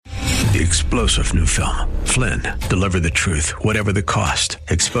The explosive new film, Flynn, deliver the truth, whatever the cost.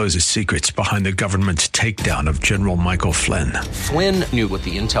 Exposes secrets behind the government's takedown of General Michael Flynn. Flynn knew what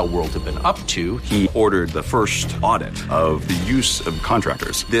the intel world had been up to. He ordered the first audit of the use of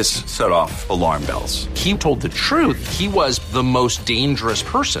contractors. This set off alarm bells. He told the truth. He was the most dangerous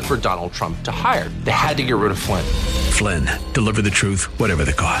person for Donald Trump to hire. They had to get rid of Flynn. Flynn, deliver the truth, whatever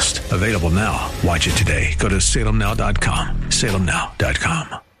the cost. Available now. Watch it today. Go to salemnow.com.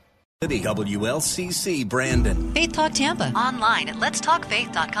 salemnow.com. WLCC Brandon. Faith Talk Tampa. Online at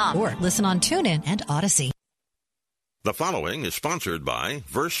letstalkfaith.com. Or listen on TuneIn and Odyssey. The following is sponsored by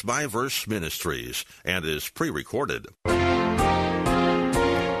Verse Ministries and is pre-recorded.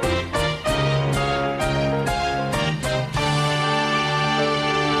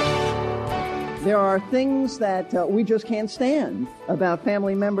 There are things that we just can't stand about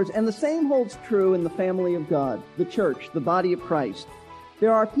family members, and the same holds true in the family of God, the church, the body of Christ.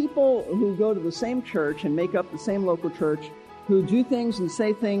 There are people who go to the same church and make up the same local church who do things and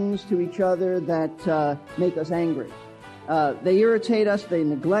say things to each other that make us angry. They irritate us, they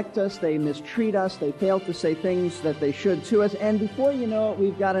neglect us, they mistreat us, they fail to say things that they should to us, and before you know it,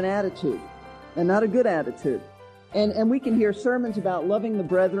 we've got an attitude, and not a good attitude. And we can hear sermons about loving the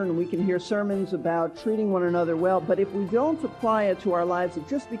brethren, and we can hear sermons about treating one another well, but if we don't apply it to our lives, it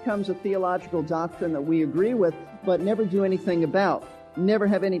just becomes a theological doctrine that we agree with, but never do anything about, never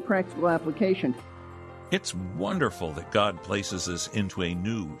have any practical application. It's wonderful that God places us into a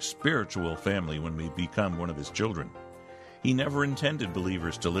new spiritual family when we become one of His children. He never intended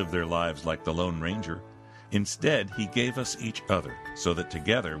believers to live their lives like the Lone Ranger. Instead, He gave us each other so that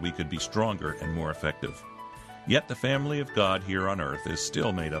together we could be stronger and more effective. Yet the family of God here on earth is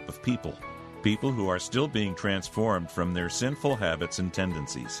still made up of people who are still being transformed from their sinful habits and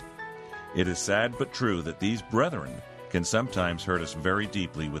tendencies. It is sad but true that these brethren can sometimes hurt us very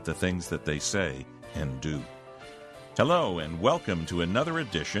deeply with the things that they say and do. Hello and welcome to another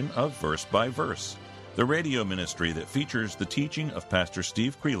edition of Verse by Verse, the radio ministry that features the teaching of Pastor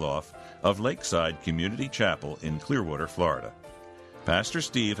Steve Kreloff of Lakeside Community Chapel in Clearwater, Florida. Pastor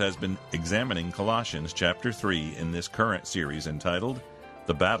Steve has been examining Colossians chapter 3 in this current series entitled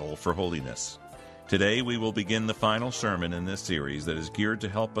The Battle for Holiness. Today we will begin the final sermon in this series that is geared to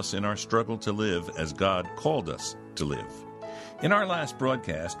help us in our struggle to live as God called us to live. In our last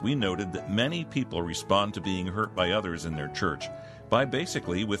broadcast, we noted that many people respond to being hurt by others in their church by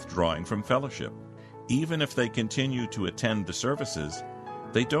basically withdrawing from fellowship. Even if they continue to attend the services,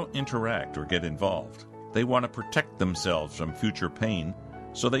 they don't interact or get involved. They want to protect themselves from future pain,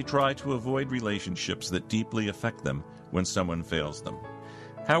 so they try to avoid relationships that deeply affect them when someone fails them.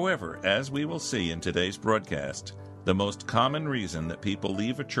 However, as we will see in today's broadcast, the most common reason that people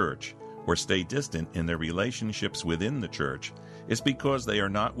leave a church or stay distant in their relationships within the church is because they are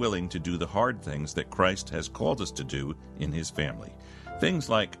not willing to do the hard things that Christ has called us to do in His family. Things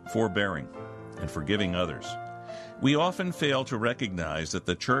like forbearing and forgiving others. We often fail to recognize that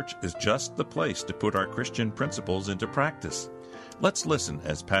the church is just the place to put our Christian principles into practice. Let's listen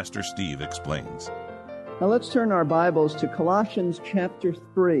as Pastor Steve explains. Now let's turn our Bibles to Colossians chapter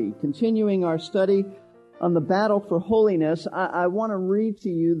 3, continuing our study on the battle for holiness. I want to read to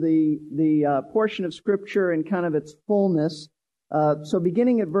you the portion of Scripture in kind of its fullness. So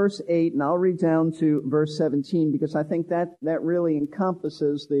beginning at verse 8, and I'll read down to verse 17, because I think that really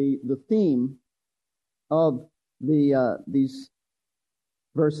encompasses the theme of these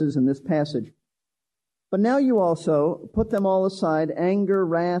verses in this passage. But now you also put them all aside, anger,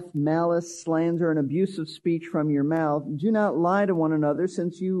 wrath, malice, slander, and abusive speech from your mouth. Do not lie to one another,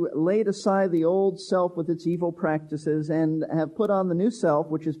 since you laid aside the old self with its evil practices, and have put on the new self,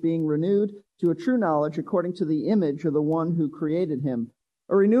 which is being renewed to a true knowledge according to the image of the one who created him.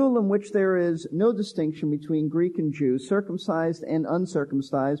 A renewal in which there is no distinction between Greek and Jew, circumcised and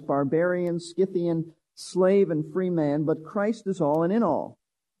uncircumcised, barbarian, Scythian, slave and free man, but Christ is all and in all.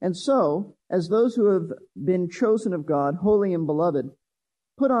 And so, as those who have been chosen of God, holy and beloved,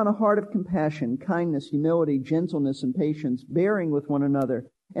 put on a heart of compassion, kindness, humility, gentleness, and patience, bearing with one another,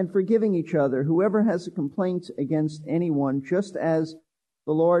 and forgiving each other. Whoever has a complaint against anyone, just as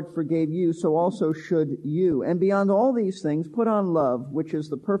the Lord forgave you, so also should you. And beyond all these things, put on love, which is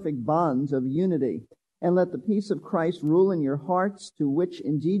the perfect bonds of unity. And let the peace of Christ rule in your hearts, to which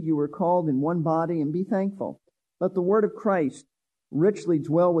indeed you were called in one body, and be thankful. Let the word of Christ richly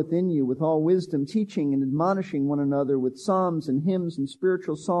dwell within you with all wisdom, teaching and admonishing one another with psalms and hymns and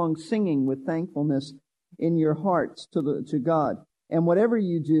spiritual songs, singing with thankfulness in your hearts to God. And whatever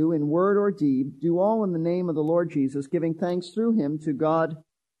you do in word or deed, do all in the name of the Lord Jesus, giving thanks through Him to God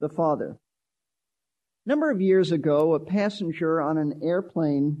the Father. number of years ago, a passenger on an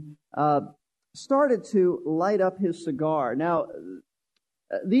airplane started to light up his cigar. Now,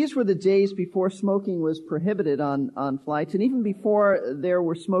 these were the days before smoking was prohibited on flights, and even before there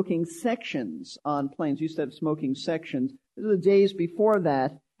were smoking sections on planes. You used to have smoking sections. These were the days before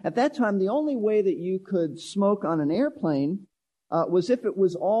that. At that time, the only way that you could smoke on an airplane was if it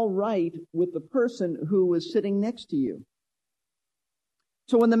was all right with the person who was sitting next to you.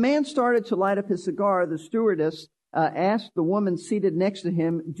 So when the man started to light up his cigar, the stewardess asked the woman seated next to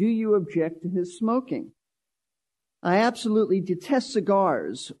him, "Do you object to his smoking?" "I absolutely detest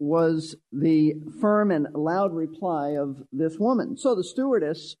cigars," was the firm and loud reply of this woman. So the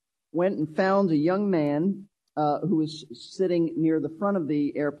stewardess went and found a young man who was sitting near the front of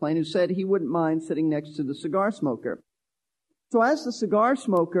the airplane, who said he wouldn't mind sitting next to the cigar smoker. So as the cigar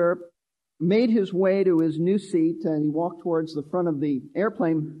smoker made his way to his new seat and he walked towards the front of the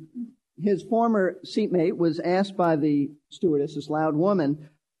airplane, his former seatmate was asked by the stewardess, this loud woman,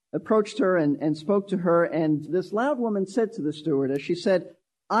 approached her and spoke to her, and this loud woman said to the stewardess, she said,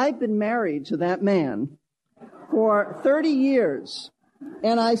 "I've been married to that man for 30 years,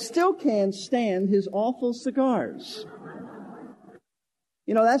 and I still can't stand his awful cigars."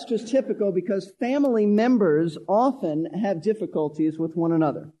 You know, that's just typical because family members often have difficulties with one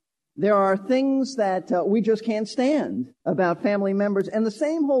another. There are things that we just can't stand about family members, and the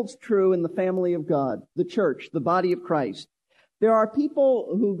same holds true in the family of God, the church, the body of Christ. There are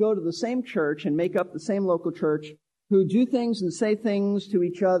people who go to the same church and make up the same local church who do things and say things to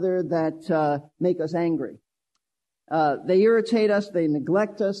each other that make us angry. They irritate us, they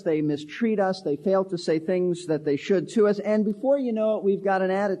neglect us, they mistreat us, they fail to say things that they should to us, and before you know it, we've got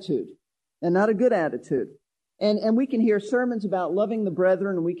an attitude, and not a good attitude. And we can hear sermons about loving the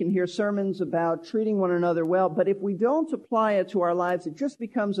brethren, and we can hear sermons about treating one another well, but if we don't apply it to our lives, it just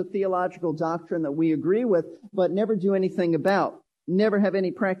becomes a theological doctrine that we agree with, but never do anything about, never have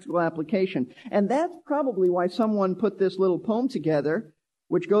any practical application. And that's probably why someone put this little poem together,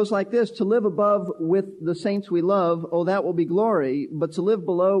 which goes like this: "To live above with the saints we love, oh, that will be glory, but to live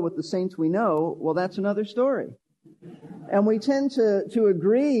below with the saints we know, well, that's another story." And we tend to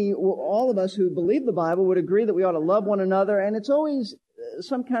agree, all of us who believe the Bible would agree that we ought to love one another, and it's always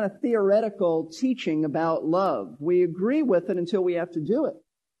some kind of theoretical teaching about love. We agree with it until we have to do it.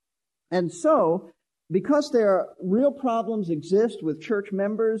 And so, because there are real problems exist with church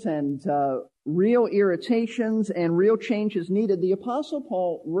members and real irritations and real changes needed, the Apostle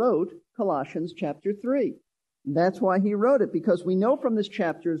Paul wrote Colossians chapter 3. That's why he wrote it, because we know from this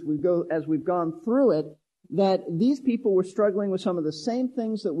chapter as we've gone through it, that these people were struggling with some of the same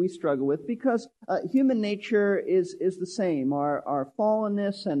things that we struggle with, because human nature is the same. Our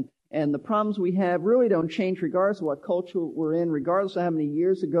fallenness and the problems we have really don't change regardless of what culture we're in, regardless of how many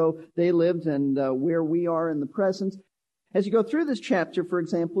years ago they lived and where we are in the present. As you go through this chapter, for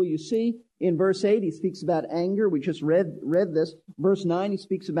example, you see in verse 8, he speaks about anger. We just read this. Verse 9, he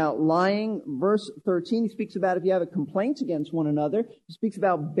speaks about lying. Verse 13, he speaks about if you have a complaint against one another. He speaks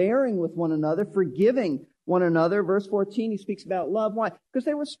about bearing with one another, forgiving one another. Verse 14, he speaks about love. Why? Because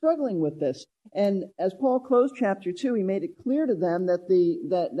they were struggling with this. And as Paul closed chapter 2, he made it clear to them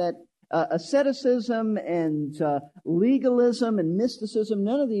that asceticism and legalism and mysticism,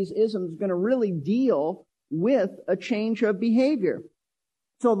 none of these isms are going to really deal with a change of behavior.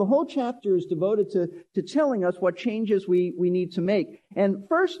 So the whole chapter is devoted to telling us what changes we need to make. And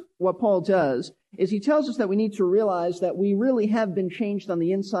first, what Paul does is he tells us that we need to realize that we really have been changed on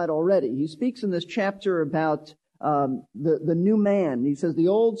the inside already. He speaks in this chapter about the new man. He says the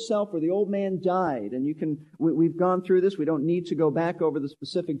old self or the old man died. And we've gone through this. We don't need to go back over the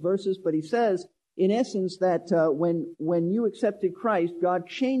specific verses, but he says, in essence, that when you accepted Christ, God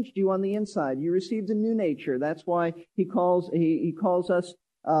changed you on the inside. You received a new nature. That's why he tells us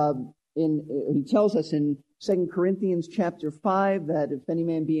in 2 Corinthians chapter 5 that if any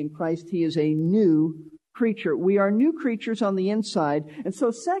man be in Christ, he is a new creature. We are new creatures on the inside. And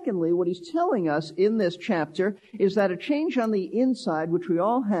so secondly, what he's telling us in this chapter is that a change on the inside, which we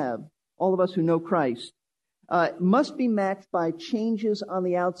all have, all of us who know Christ, must be matched by changes on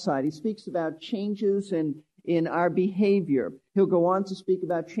the outside. He speaks about changes in our behavior. He'll go on to speak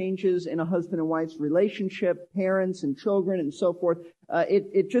about changes in a husband and wife's relationship, parents and children and so forth.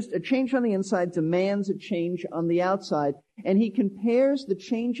 A change on the inside demands a change on the outside. And he compares the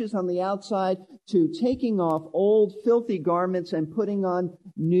changes on the outside to taking off old filthy garments and putting on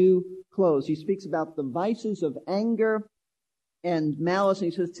new clothes. He speaks about the vices of anger and malice, and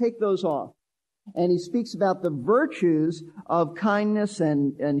he says, take those off. And he speaks about the virtues of kindness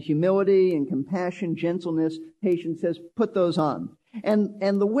and humility and compassion, gentleness, patience. Says, put those on.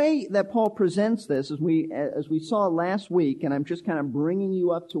 And the way that Paul presents this, as we saw last week, and I'm just kind of bringing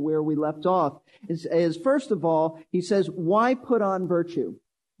you up to where we left off, is first of all, he says, why put on virtue?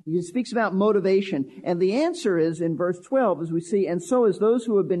 He speaks about motivation. And the answer is in verse 12, as we see, and so as those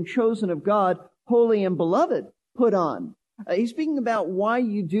who have been chosen of God, holy and beloved, put on. He's speaking about why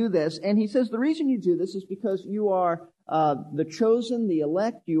you do this. And he says the reason you do this is because you are the chosen, the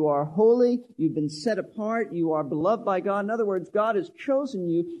elect, you are holy, you've been set apart, you are beloved by God. In other words, God has chosen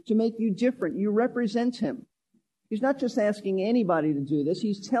you to make you different. You represent Him. He's not just asking anybody to do this.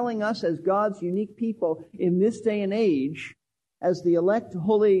 He's telling us as God's unique people in this day and age, as the elect,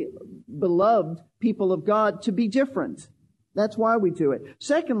 holy, beloved people of God, to be different. That's why we do it.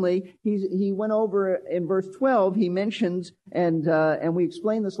 Secondly, he went over in verse 12, he mentions, and we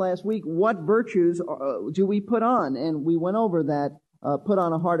explained this last week, what virtues do we put on? And we went over that, put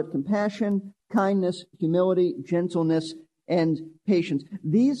on a heart of compassion, kindness, humility, gentleness, and patience.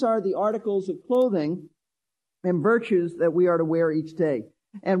 These are the articles of clothing and virtues that we are to wear each day.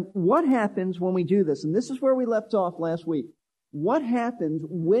 And what happens when we do this? And this is where we left off last week. What happens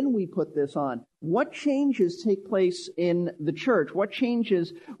when we put this on? What changes take place in the church? What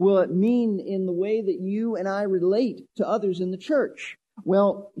changes will it mean in the way that you and I relate to others in the church?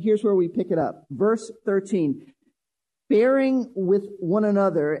 Well, here's where we pick it up. Verse 13. Bearing with one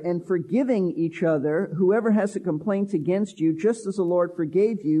another and forgiving each other, whoever has a complaint against you, just as the Lord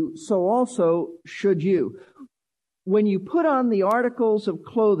forgave you, so also should you. When you put on the articles of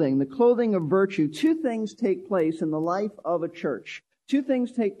clothing, the clothing of virtue, two things take place in the life of a church. Two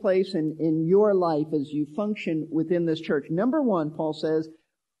things take place in your life as you function within this church. Number one, Paul says,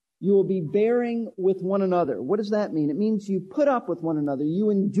 you will be bearing with one another. What does that mean? It means you put up with one another. You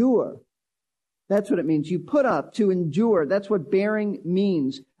endure. That's what it means. You put up, to endure. That's what bearing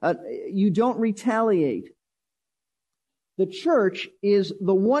means. You don't retaliate. The church is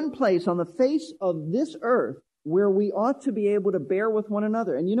the one place on the face of this earth where we ought to be able to bear with one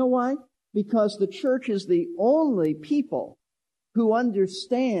another. And you know why? Because the church is the only people who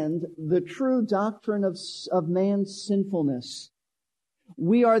understand the true doctrine of man's sinfulness.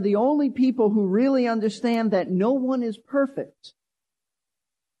 We are the only people who really understand that no one is perfect,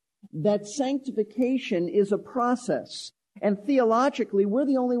 that sanctification is a process. And theologically, we're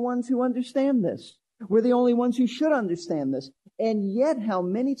the only ones who understand this. We're the only ones who should understand this. And yet, how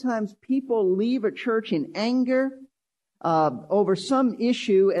many times people leave a church in anger over some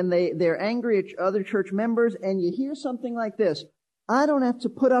issue, and they're angry at other church members, and you hear something like this, I don't have to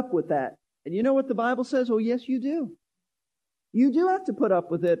put up with that. And you know what the Bible says? Oh, yes, you do. You do have to put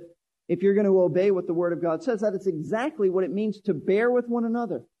up with it if you're going to obey what the Word of God says. That is exactly what it means to bear with one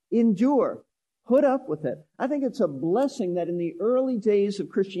another. Endure. Put up with it. I think it's a blessing that in the early days of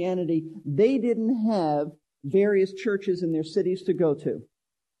Christianity, they didn't have various churches in their cities to go to.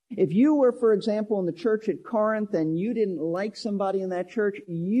 If you were, for example, in the church at Corinth and you didn't like somebody in that church,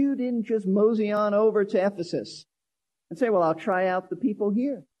 you didn't just mosey on over to Ephesus and say, well, I'll try out the people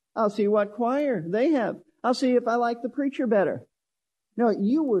here. I'll see what choir they have. I'll see if I like the preacher better. No,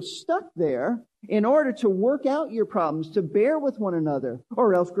 you were stuck there in order to work out your problems, to bear with one another,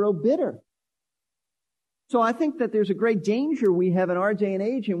 or else grow bitter. So I think that there's a great danger we have in our day and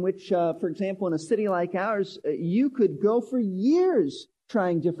age in which, for example, in a city like ours, you could go for years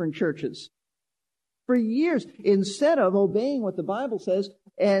trying different churches. For years, instead of obeying what the Bible says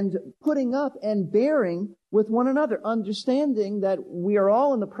and putting up and bearing with one another, understanding that we are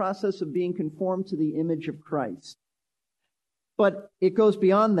all in the process of being conformed to the image of Christ. But it goes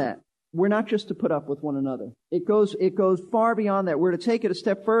beyond that. We're not just to put up with one another. It goes far beyond that. We're to take it a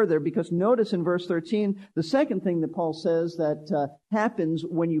step further, because notice in verse 13, the second thing that Paul says that happens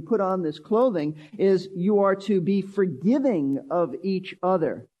when you put on this clothing is you are to be forgiving of each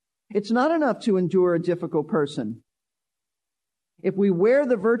other. It's not enough to endure a difficult person. If we wear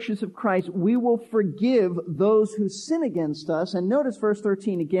the virtues of Christ, we will forgive those who sin against us. And notice verse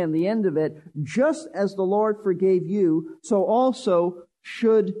 13 again, the end of it, just as the Lord forgave you, so also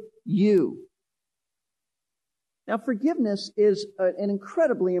should you. Now, forgiveness is an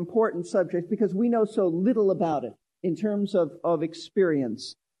incredibly important subject because we know so little about it in terms of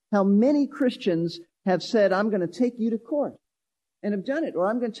experience. How many Christians have said, I'm going to take you to court, and have done it, or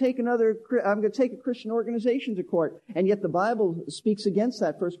I'm going to take a Christian organization to court. And yet the Bible speaks against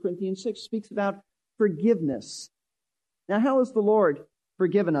that. 1 Corinthians 6 speaks about forgiveness. Now, how has the Lord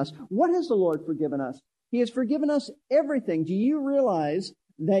forgiven us? What has the Lord forgiven us? He has forgiven us everything. Do you realize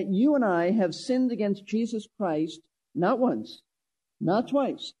that you and I have sinned against Jesus Christ not once, not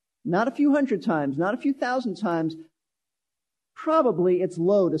twice, not a few hundred times, not a few thousand times? Probably it's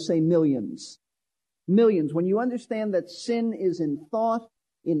low to say millions. Millions. When you understand that sin is in thought,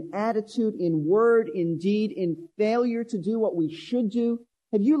 in attitude, in word, in deed, in failure to do what we should do.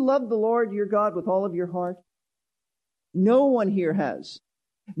 Have you loved the Lord your God with all of your heart? No one here has.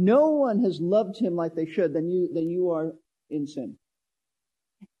 No one has loved him like they should. Then you are in sin.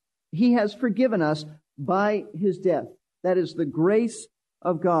 He has forgiven us by his death. That is the grace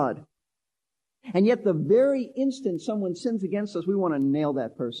of God. And yet the very instant someone sins against us, we want to nail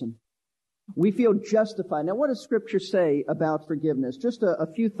that person. We feel justified. Now, what does Scripture say about forgiveness? Just a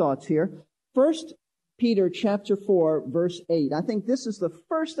few thoughts here. 1 Peter chapter 4, verse 8. I think this is the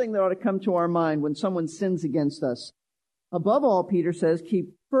first thing that ought to come to our mind when someone sins against us. Above all, Peter says,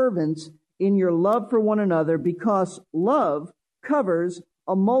 keep fervent in your love for one another, because love covers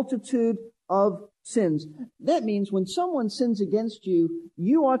a multitude of sins. That means when someone sins against you,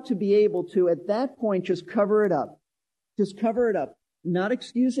 you ought to be able to, at that point, just cover it up. Just cover it up. Not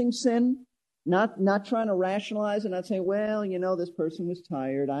excusing sin, not trying to rationalize and not saying, well, this person was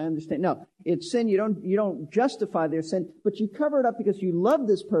tired. I understand. No, it's sin. You don't justify their sin, but you cover it up because you love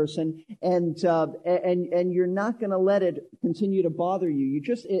this person, and you're not going to let it continue to bother you.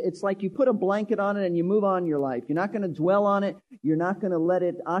 It's like you put a blanket on it and you move on your life. You're not going to dwell on it. You're not going to let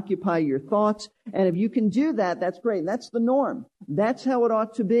it occupy your thoughts. And if you can do that, that's great. That's the norm. That's how it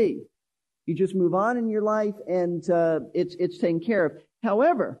ought to be. You just move on in your life, and it's taken care of.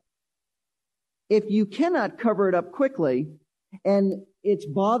 However, if you cannot cover it up quickly, and it's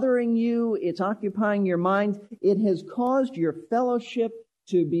bothering you, it's occupying your mind, it has caused your fellowship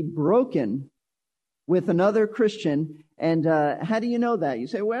to be broken with another Christian. And how do you know that? You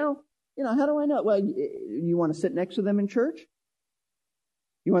say, well, how do I know? Well, you want to sit next to them in church?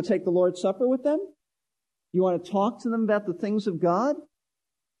 You want to take the Lord's Supper with them? You want to talk to them about the things of God?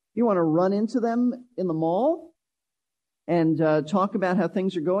 You want to run into them in the mall and talk about how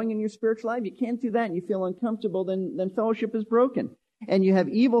things are going in your spiritual life? You can't do that, and you feel uncomfortable, then fellowship is broken. And you have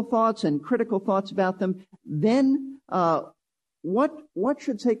evil thoughts and critical thoughts about them. Then what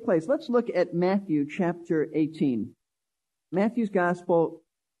should take place? Let's look at Matthew chapter 18. Matthew's Gospel,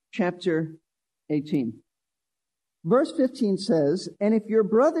 chapter 18. Verse 15 says, and if your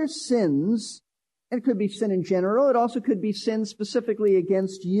brother sins, and it could be sin in general, it also could be sin specifically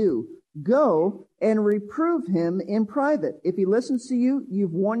against you, go and reprove him in private. If he listens to you,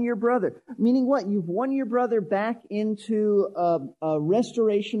 you've won your brother. Meaning what? You've won your brother back into a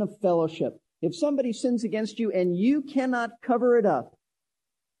restoration of fellowship. If somebody sins against you and you cannot cover it up,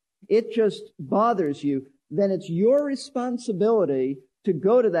 it just bothers you, then it's your responsibility to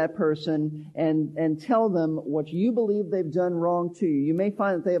go to that person and tell them what you believe they've done wrong to you. You may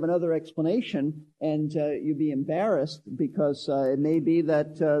find that they have another explanation, and you'd be embarrassed because it may be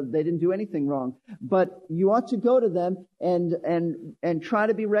that they didn't do anything wrong. But you ought to go to them and try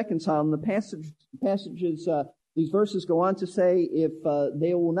to be reconciled. And the passages, these verses go on to say, if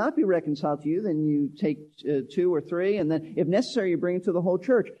they will not be reconciled to you, then you take 2 or 3, and then if necessary, you bring it to the whole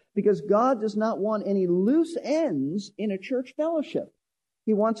church. Because God does not want any loose ends in a church fellowship.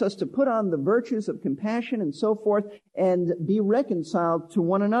 He wants us to put on the virtues of compassion and so forth and be reconciled to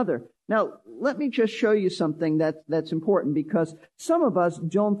one another. Now, let me just show you something that's important, because some of us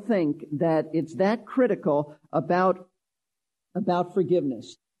don't think that it's that critical about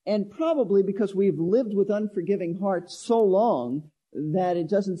forgiveness. And probably because we've lived with unforgiving hearts so long that it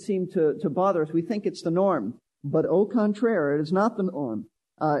doesn't seem to bother us. We think it's the norm. But au contraire, it is not the norm.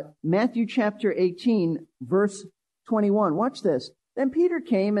 Matthew chapter 18, verse 21. Watch this. Then Peter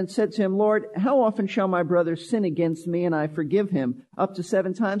came and said to him, Lord, how often shall my brother sin against me and I forgive him? Up to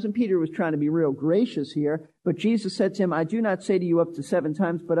 7 times. And Peter was trying to be real gracious here. But Jesus said to him, I do not say to you up to 7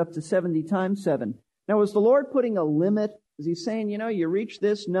 times, but up to 70 times 7. Now, was the Lord putting a limit? Is he saying, you reach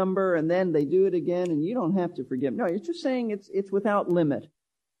this number and then they do it again and you don't have to forgive? No, he's just saying it's without limit.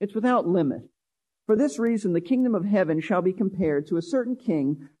 It's without limit. For this reason, the kingdom of heaven shall be compared to a certain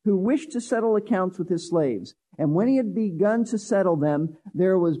king who wished to settle accounts with his slaves. And when he had begun to settle them,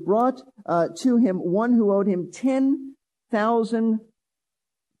 there was brought to him one who owed him 10,000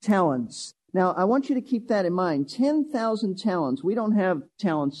 talents. Now, I want you to keep that in mind. 10,000 talents. We don't have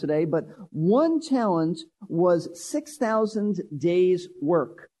talents today, but 1 talent was 6,000 days'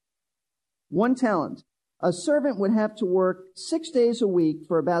 work. 1 talent. A servant would have to work 6 days a week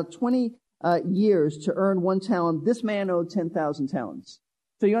for about 20 years to earn 1 talent. This man owed 10,000 talents.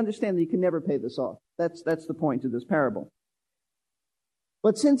 So you understand that you can never pay this off. That's the point of this parable.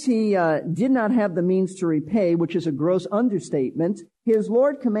 But since he did not have the means to repay, which is a gross understatement, his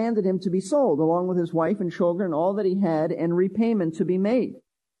Lord commanded him to be sold, along with his wife and children, all that he had, and repayment to be made.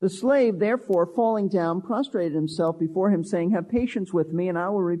 The slave, therefore, falling down, prostrated himself before him, saying, "Have patience with me, and I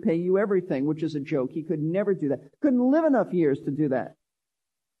will repay you everything," which is a joke. He could never do that. Couldn't live enough years to do that.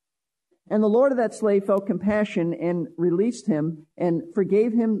 And the Lord of that slave felt compassion and released him and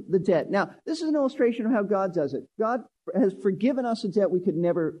forgave him the debt. Now, this is an illustration of how God does it. God has forgiven us a debt we could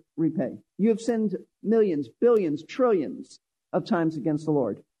never repay. You have sinned millions, billions, trillions of times against the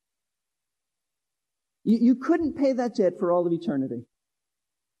Lord. You couldn't pay that debt for all of eternity.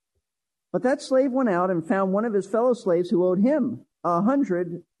 But that slave went out and found one of his fellow slaves who owed him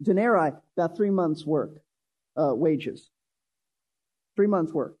 100 denarii, about 3 months' work, wages. 3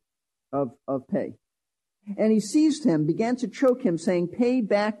 months' work of pay. And he seized him, began to choke him, saying, "Pay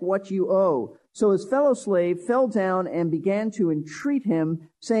back what you owe." So his fellow slave fell down and began to entreat him,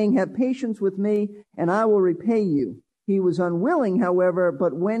 saying, "Have patience with me, and I will repay you." He was unwilling, however,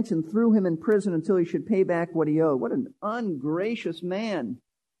 but went and threw him in prison until he should pay back what he owed. What an ungracious man.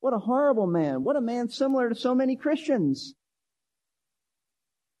 What a horrible man. What a man similar to so many Christians.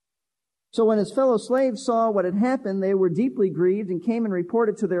 So when his fellow slaves saw what had happened, they were deeply grieved and came and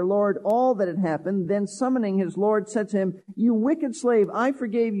reported to their Lord all that had happened. Then summoning his Lord, said to him, "You wicked slave, I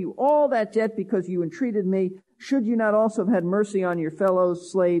forgave you all that debt because you entreated me. Should you not also have had mercy on your fellow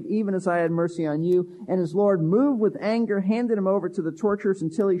slave, even as I had mercy on you?" And his Lord, moved with anger, handed him over to the torturers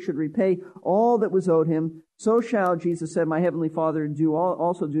until he should repay all that was owed him. "So shall," Jesus said, "my heavenly Father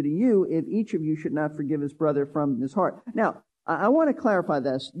also do to you, if each of you should not forgive his brother from his heart." Now, I want to clarify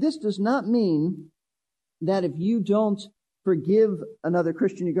this. This does not mean that if you don't forgive another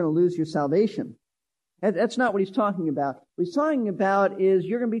Christian, you're going to lose your salvation. That's not what he's talking about. What he's talking about is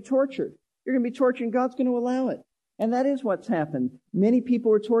you're going to be tortured. You're going to be tortured, and God's going to allow it. And that is what's happened. Many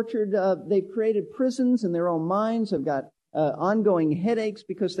people are tortured. They've created prisons in their own minds. They've got ongoing headaches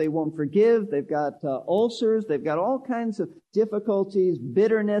because they won't forgive. They've got ulcers. They've got all kinds of difficulties,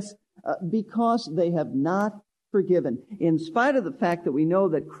 bitterness, because they have not forgiven. In spite of the fact that we know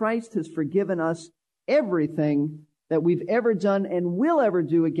that Christ has forgiven us everything that we've ever done and will ever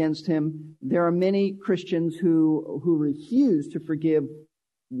do against him, there are many Christians who refuse to forgive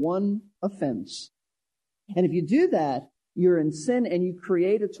one offense. And if you do that, you're in sin and you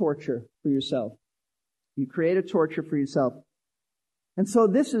create a torture for yourself. You create a torture for yourself. And so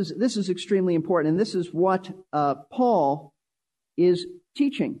this is extremely important, and this is what Paul is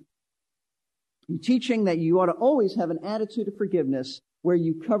teaching. He's teaching that you ought to always have an attitude of forgiveness where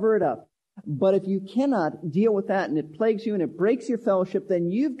you cover it up. But if you cannot deal with that and it plagues you and it breaks your fellowship, then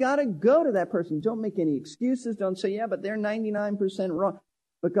you've got to go to that person. Don't make any excuses. Don't say, "Yeah, but they're 99% wrong."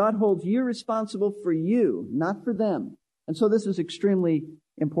 But God holds you responsible for you, not for them. And so this is extremely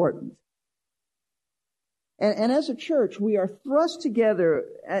important. And as a church, we are thrust together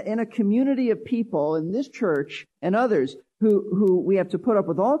in a community of people in this church and others who we have to put up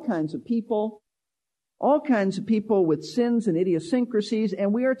with all kinds of people with sins and idiosyncrasies,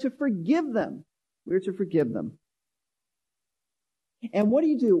 and we are to forgive them. We are to forgive them. And what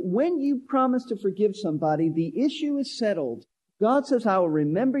do? When you promise to forgive somebody, the issue is settled. God says, "I will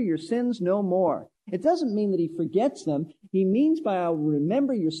remember your sins no more." It doesn't mean that he forgets them. He means by "I will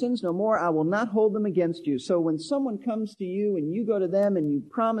remember your sins no more, I will not hold them against you." So when someone comes to you and you go to them and you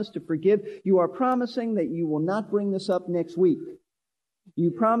promise to forgive, you are promising that you will not bring this up next week.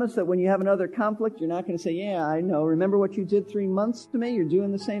 You promise that when you have another conflict, you're not going to say, "Yeah, I know. Remember what you did 3 months to me? You're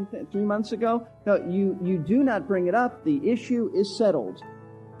doing the same thing 3 months ago." No, you do not bring it up. The issue is settled.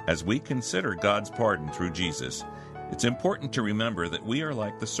 As we consider God's pardon through Jesus, it's important to remember that we are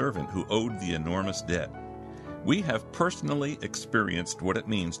like the servant who owed the enormous debt. We have personally experienced what it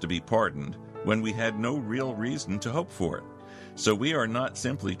means to be pardoned when we had no real reason to hope for it. So we are not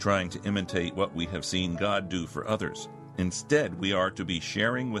simply trying to imitate what we have seen God do for others. Instead, we are to be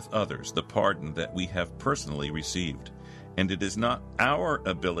sharing with others the pardon that we have personally received. And it is not our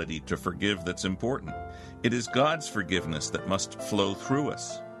ability to forgive that's important. It is God's forgiveness that must flow through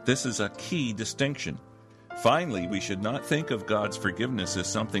us. This is a key distinction. Finally, we should not think of God's forgiveness as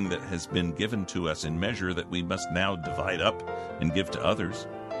something that has been given to us in measure that we must now divide up and give to others.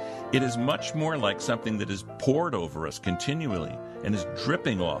 It is much more like something that is poured over us continually and is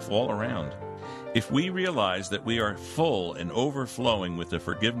dripping off all around. If we realize that we are full and overflowing with the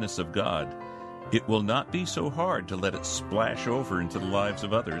forgiveness of God, it will not be so hard to let it splash over into the lives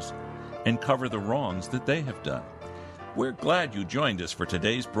of others and cover the wrongs that they have done. We're glad you joined us for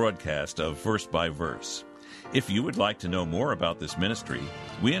today's broadcast of Verse by Verse. If you would like to know more about this ministry,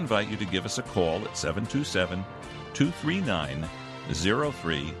 we invite you to give us a call at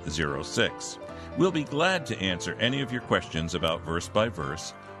 727-239-0306. We'll be glad to answer any of your questions about Verse by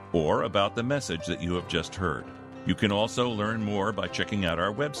Verse or about the message that you have just heard. You can also learn more by checking out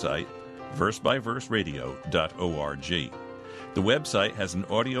our website, versebyverseradio.org. The website has an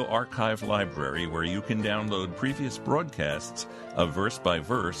audio archive library where you can download previous broadcasts of Verse by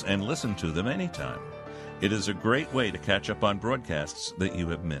Verse and listen to them anytime. It is a great way to catch up on broadcasts that you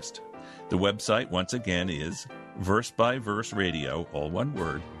have missed. The website, once again, is versebyverseradio, all one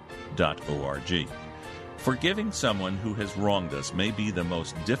word, .org. Forgiving someone who has wronged us may be the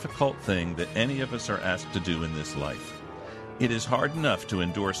most difficult thing that any of us are asked to do in this life. It is hard enough to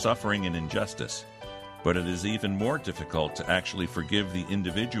endure suffering and injustice, but it is even more difficult to actually forgive the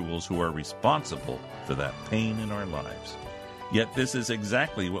individuals who are responsible for that pain in our lives. Yet this is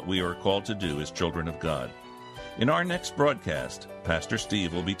exactly what we are called to do as children of God. In our next broadcast, Pastor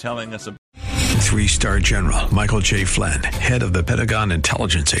Steve will be telling us about 3-star General Michael J. Flynn, head of the Pentagon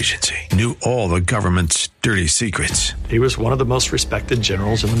Intelligence Agency, knew all the government's dirty secrets. He was one of the most respected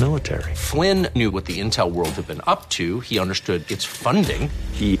generals in the military. Flynn knew what the intel world had been up to. He understood its funding.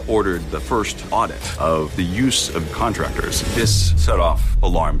 He ordered the first audit of the use of contractors. This set off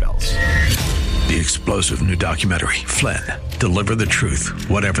alarm bells. The explosive new documentary, Flynn, Deliver the Truth,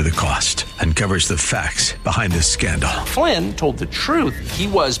 Whatever the Cost, uncovers the facts behind this scandal. Flynn told the truth. He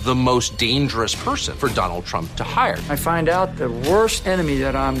was the most dangerous person for Donald Trump to hire. I find out the worst enemy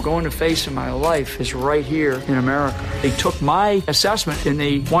that I'm going to face in my life is right here in America. They took my assessment and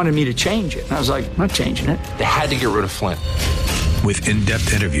they wanted me to change it. And I was like, I'm not changing it. They had to get rid of Flynn. With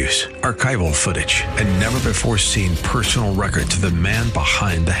in-depth interviews, archival footage, and never-before-seen personal records of the man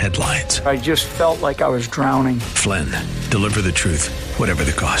behind the headlines. I just felt like I was drowning. Flynn, Deliver the Truth, Whatever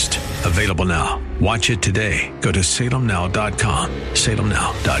the Cost. Available now. Watch it today. Go to salemnow.com.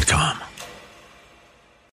 salemnow.com.